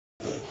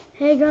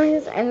Hey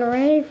guys, and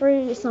ready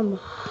for some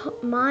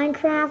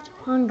Minecraft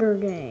Hunger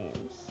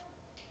Games.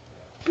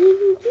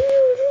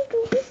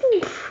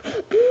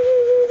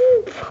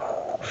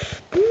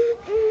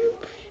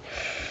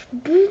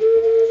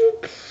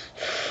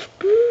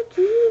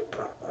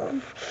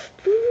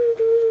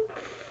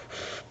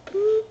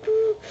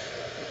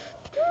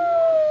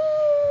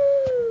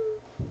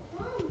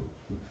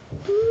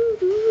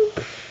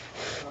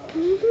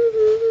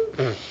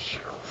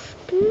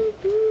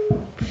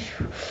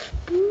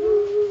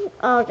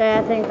 Okay,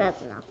 I think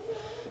that's enough.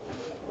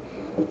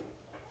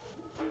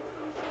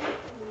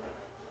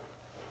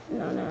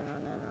 No.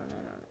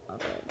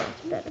 Okay,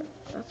 that's better.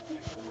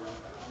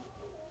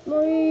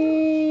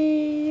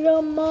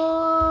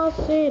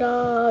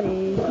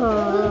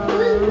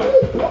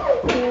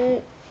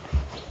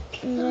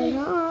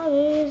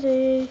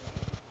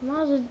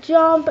 Must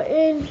jump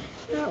in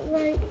at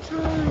right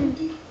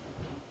time.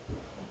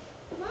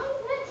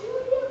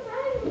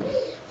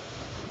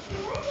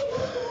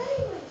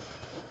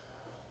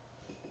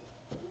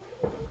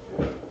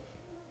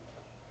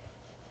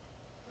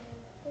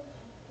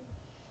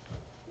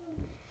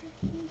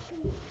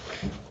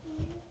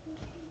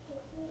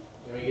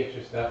 Let me get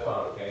your stuff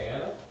on, okay,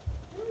 Anna?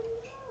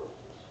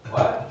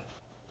 What?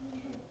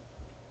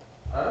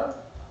 Huh?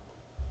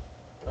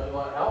 Oh, you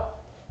want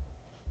help?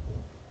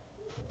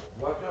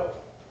 Watch out.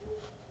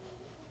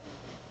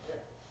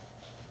 Here.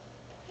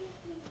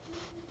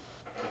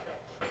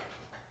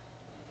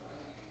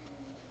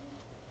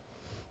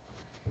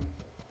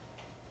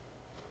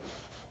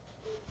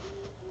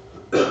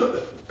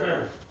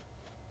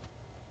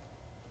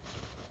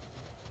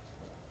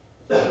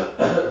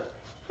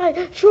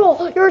 Hey,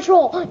 troll! You're a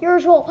troll! You're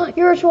a troll!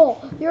 You're a troll!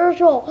 You're a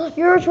troll!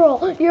 You're a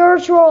troll! You're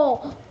a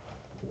troll!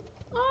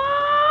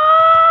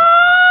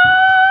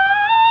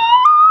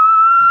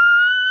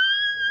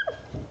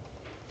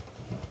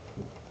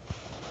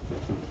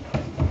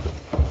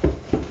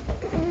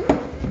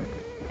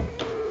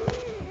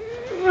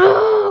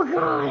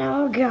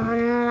 Oh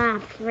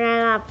God!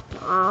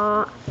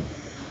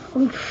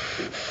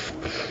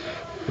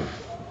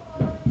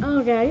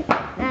 Okay,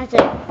 that's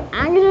it.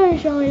 I'm gonna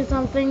show you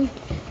something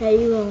that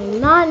you will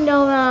not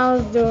know that I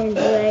was doing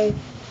today.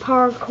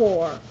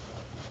 Parkour.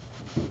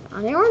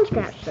 On the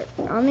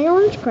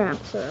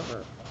Orangecraft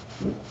server.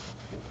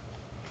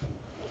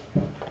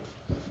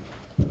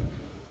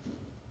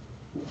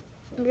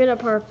 I'm good at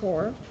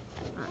parkour.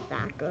 Not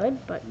that good,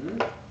 but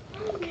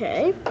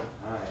okay.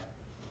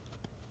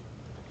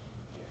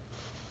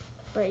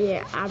 But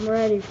yeah, I'm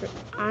ready for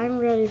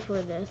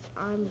this.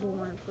 I'm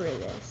born for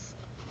this.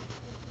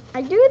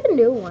 I do the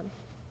new one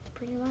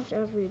pretty much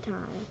every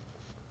time.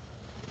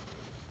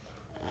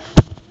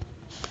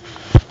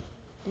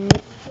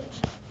 And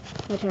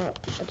a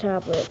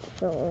tablet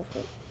fell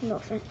over. No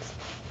offense.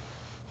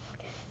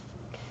 Okay.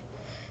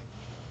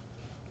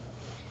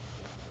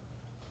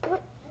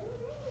 What?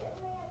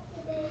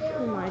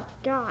 Oh my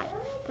God,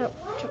 that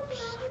jump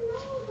sucked.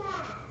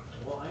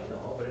 Well, I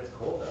know, but it's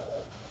cold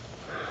out.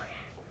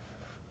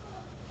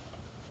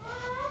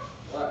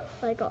 What?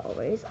 Like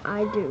always,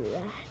 I do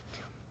that.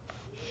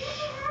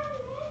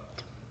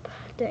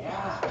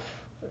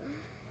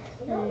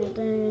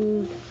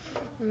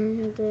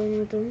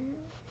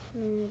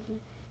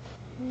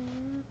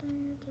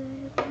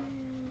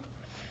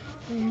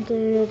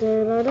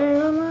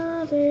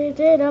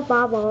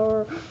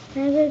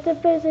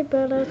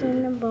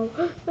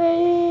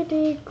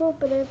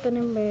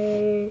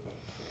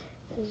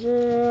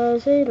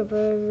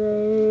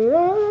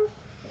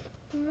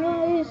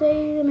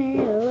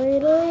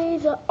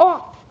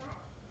 Oh!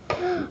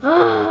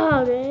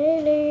 Ah,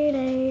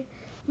 lady.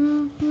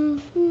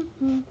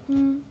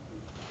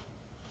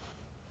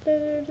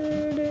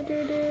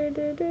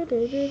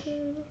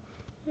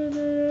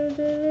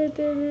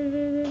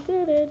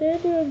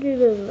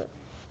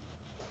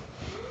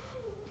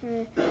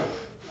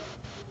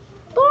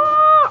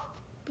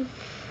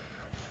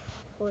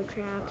 Holy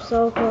crap,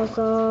 so close,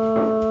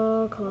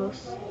 so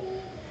close.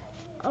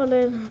 Oh,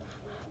 then,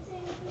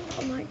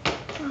 oh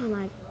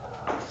my,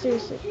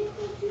 seriously.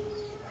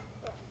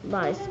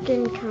 My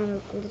skin kind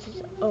of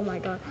glitches. Oh my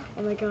god.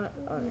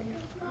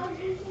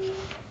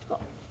 Oh.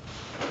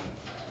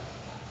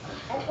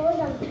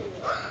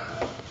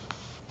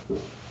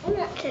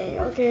 Okay.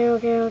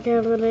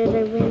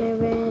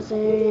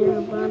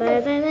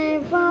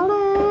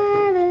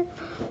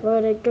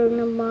 But it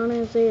couldn't want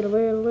to see the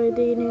really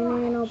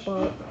didn't know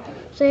about.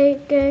 Say,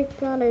 get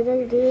kind of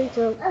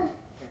so.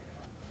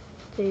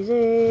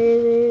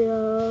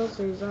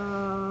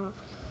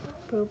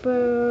 Poo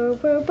poo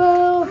poo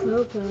poo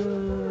poo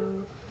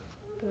poo.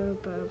 Poo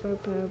poo poo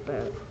poo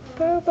poo.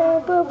 Poo poo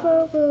poo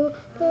poo poo.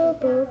 Poo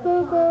poo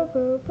poo poo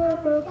poo poo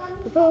poo.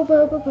 Poo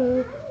poo poo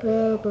poo.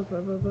 Poo poo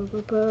poo poo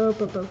poo poo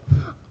poo poo.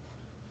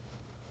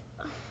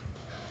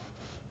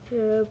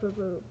 Poo poo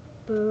poo.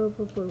 Poo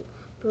poo poo.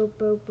 Poo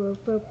poo poo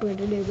poo poo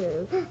doo boo.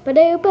 Ba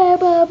doo ba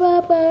ba ba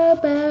ba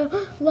ba.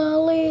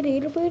 Lolly dee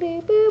doo boo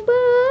doo boo ba.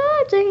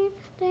 Ding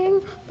ding.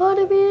 Ba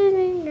doo boo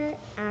ding.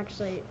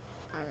 Actually,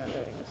 I'm not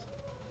doing this.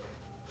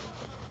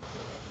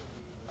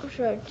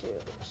 should I do?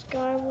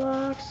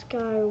 Skywalk,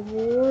 Sky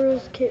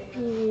Wars, Kit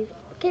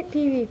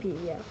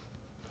PvP, yeah.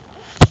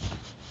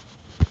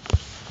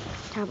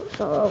 Tablets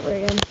all over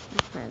again,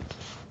 my friends.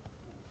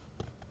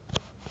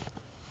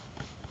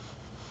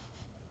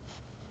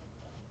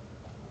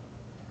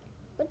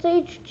 What's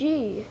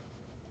HG?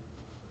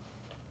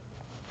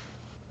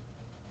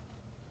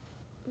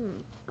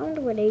 I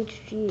wonder what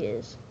HG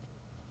is.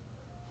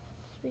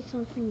 Must be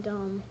something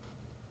dumb.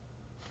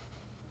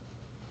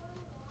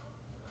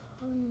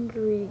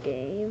 Hungry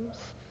Games.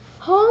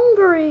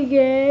 Hungry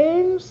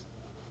Games?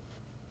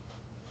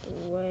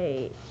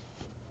 Wait.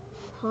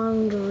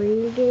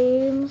 Hungry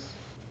Games?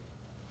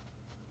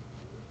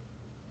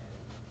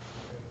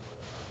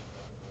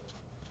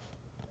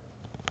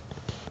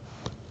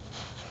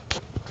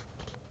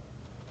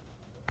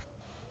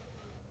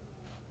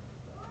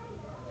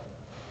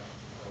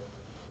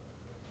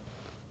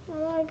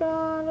 Oh my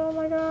god, oh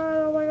my god,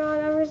 oh my god,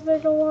 every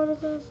single one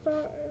is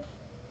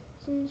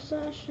in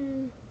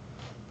session.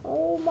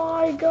 Oh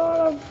my god,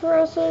 I'm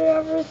pressing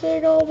every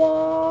single one!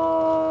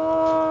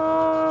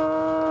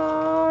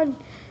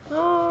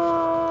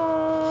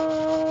 Ah!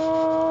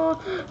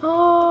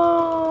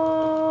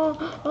 Ah!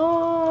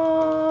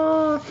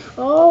 Ah!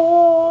 Oh!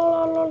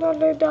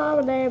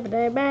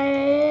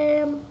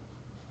 Bam!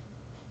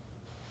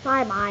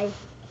 Bye bye.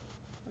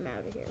 I'm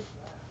out of here.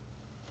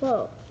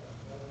 Whoa.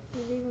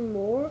 There's even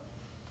more?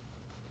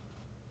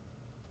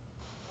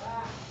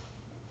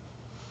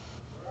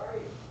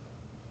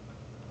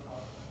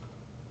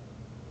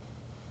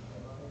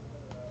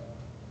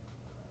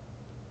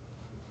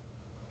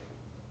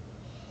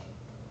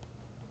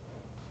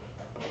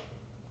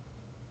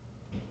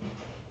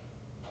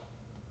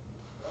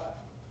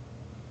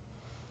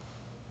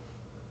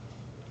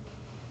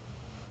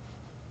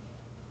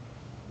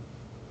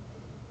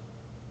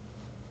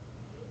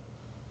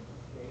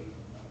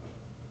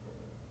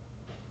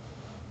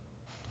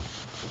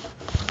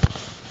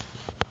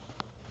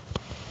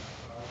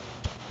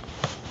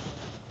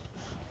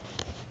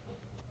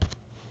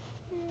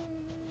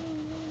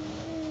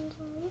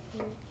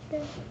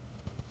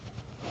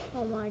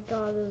 Oh my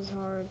god, this is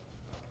hard.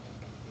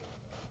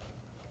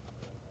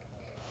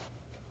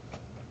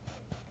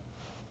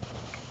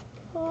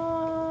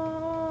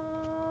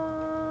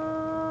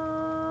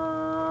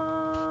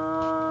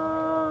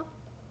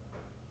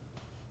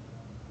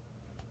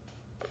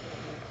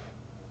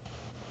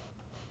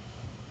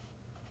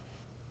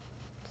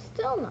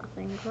 Still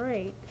nothing.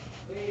 Great.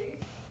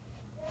 Please?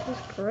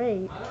 That's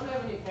great. I don't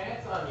have any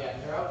pants on yet,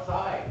 and they're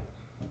outside.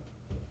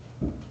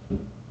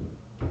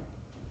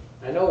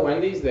 I know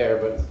Wendy's there,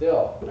 but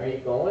still. Are you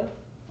going?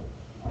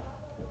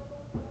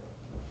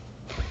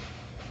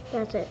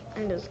 That's it.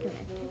 I'm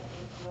disconnected.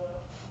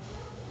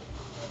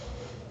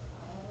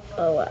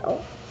 Oh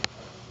well.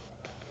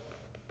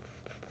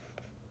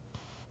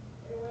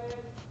 Hey, Wen.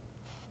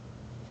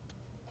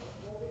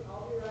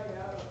 I'll be right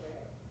out,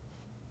 okay?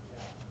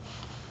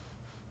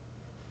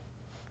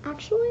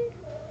 Actually,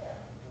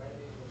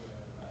 Wendy's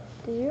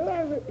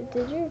will be outside.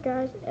 did you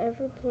guys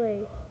ever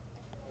play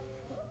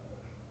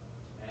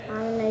And?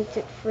 Five Nights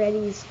at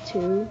Freddy's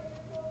 2?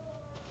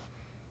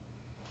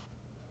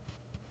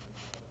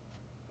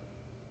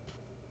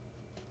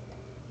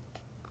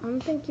 I don't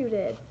think you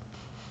did.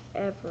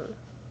 Ever.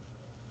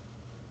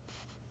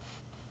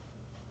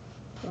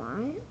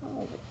 Why?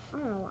 Oh, I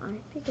don't know why.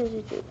 Because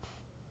you do.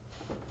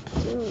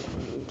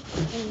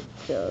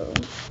 So.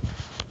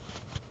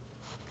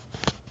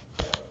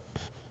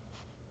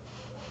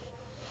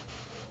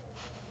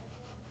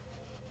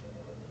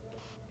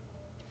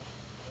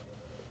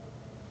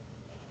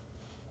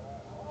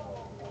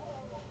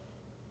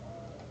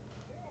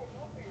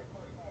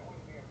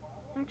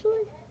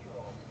 Actually,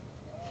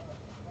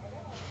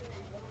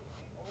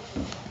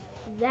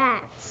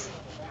 that's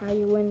how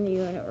you win the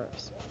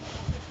universe.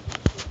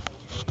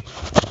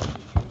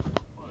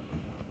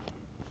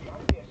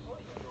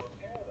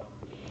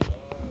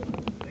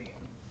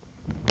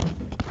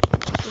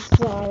 This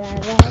is all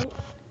that, right?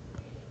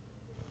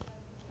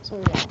 So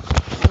yeah,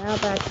 now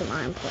back to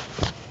mine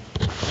place.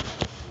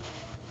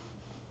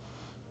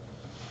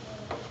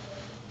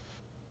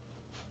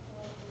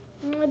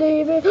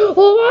 David,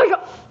 oh my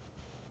god!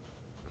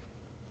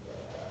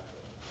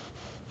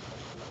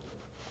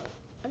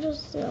 I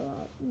just still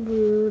out.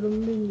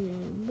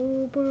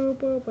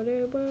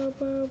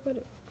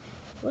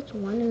 What's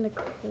one in the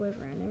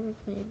quiver? I never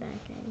played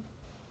that game.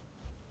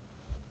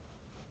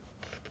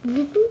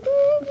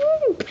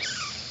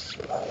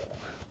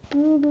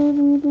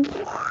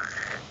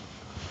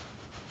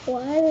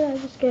 Why did I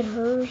just get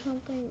hurt or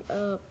something?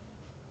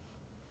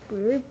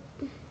 Weird.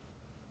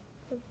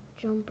 The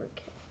jumper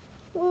kit.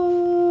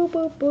 Whoa,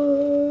 whoa,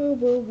 whoa,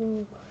 whoa,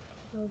 whoa.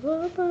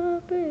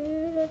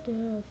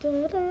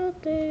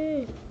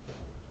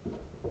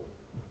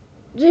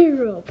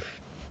 Zero.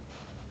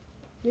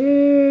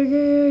 Yeah,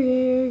 yeah,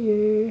 yeah,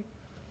 yeah.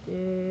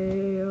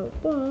 Yeah,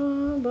 ba,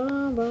 ba,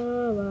 ba,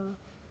 ba.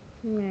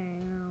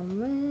 Meow,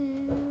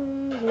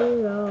 meow,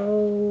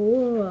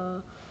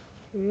 zero.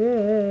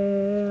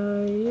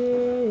 Yeah,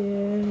 yeah,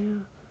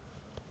 yeah.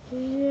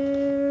 Yeah.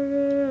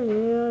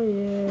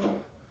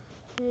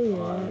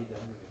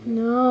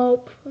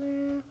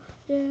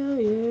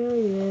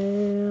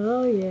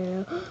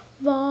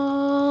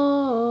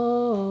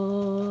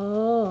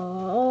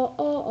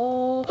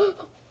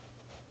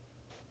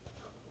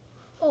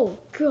 Oh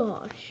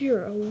gosh,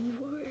 you're a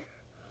weird.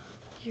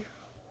 You're a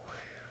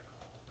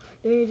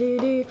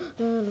weird.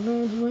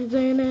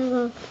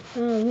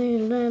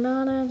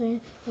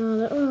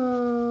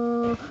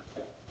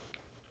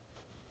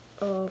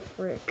 Oh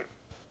frick.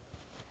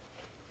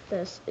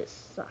 This is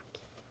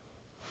sucky.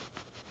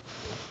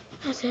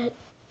 That's it.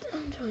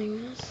 I'm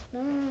doing this.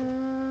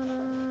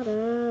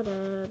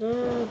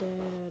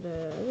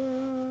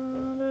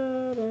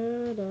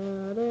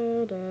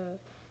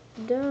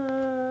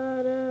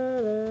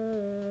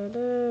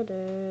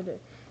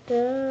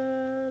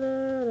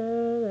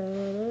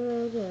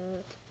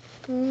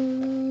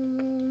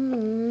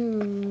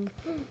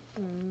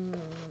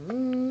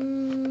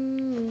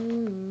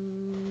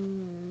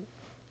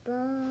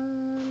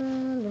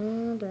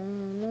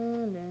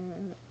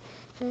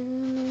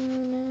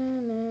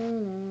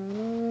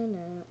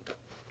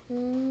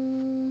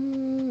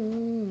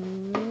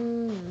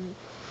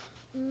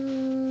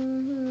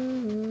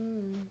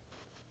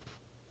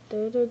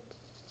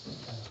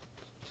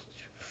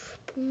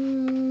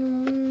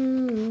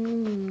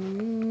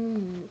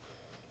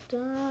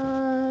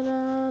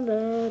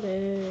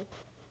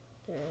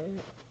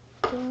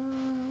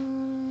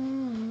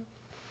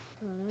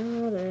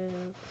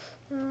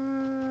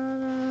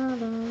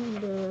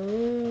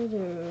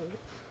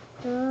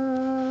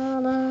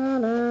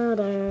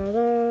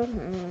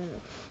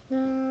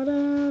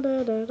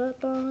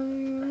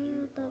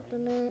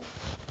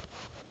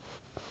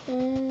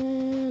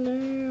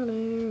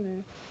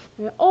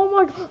 Oh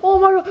my god, oh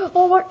my god,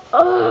 oh my,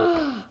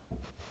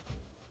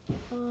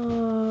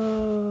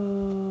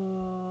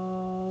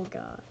 oh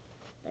god,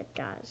 that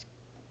guy's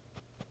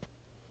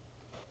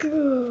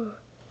good.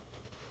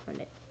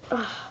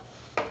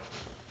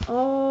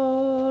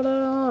 Oh, da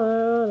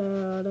da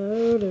da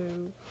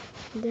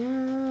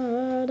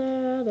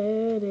da da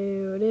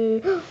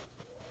do.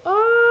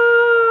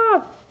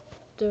 Oh,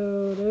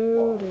 do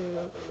do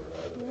do.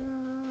 Da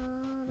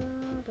da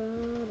da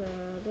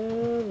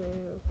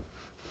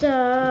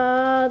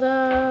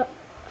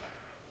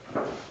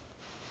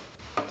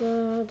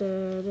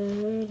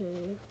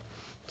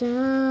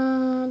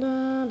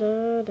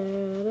da da da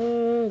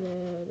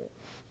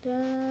da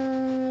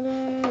da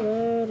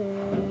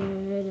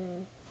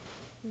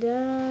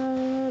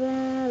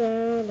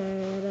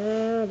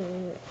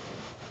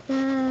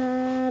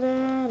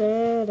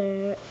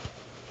da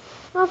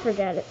I'll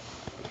forget it.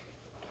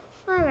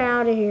 I'm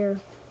out of here.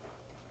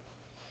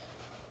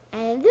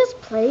 And in this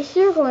place,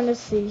 you're going to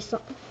see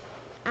something.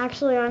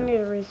 Actually, I need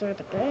to restart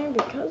the game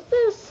because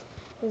this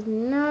is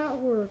not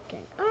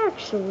working.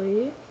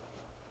 Actually,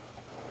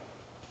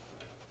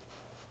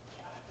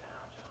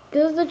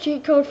 this is the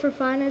cheat code for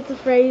Five Nights at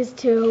Freddy's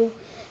 2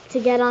 to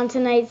get on to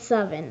night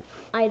 7.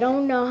 I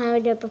don't know how to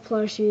get the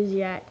plushies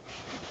yet,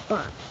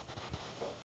 but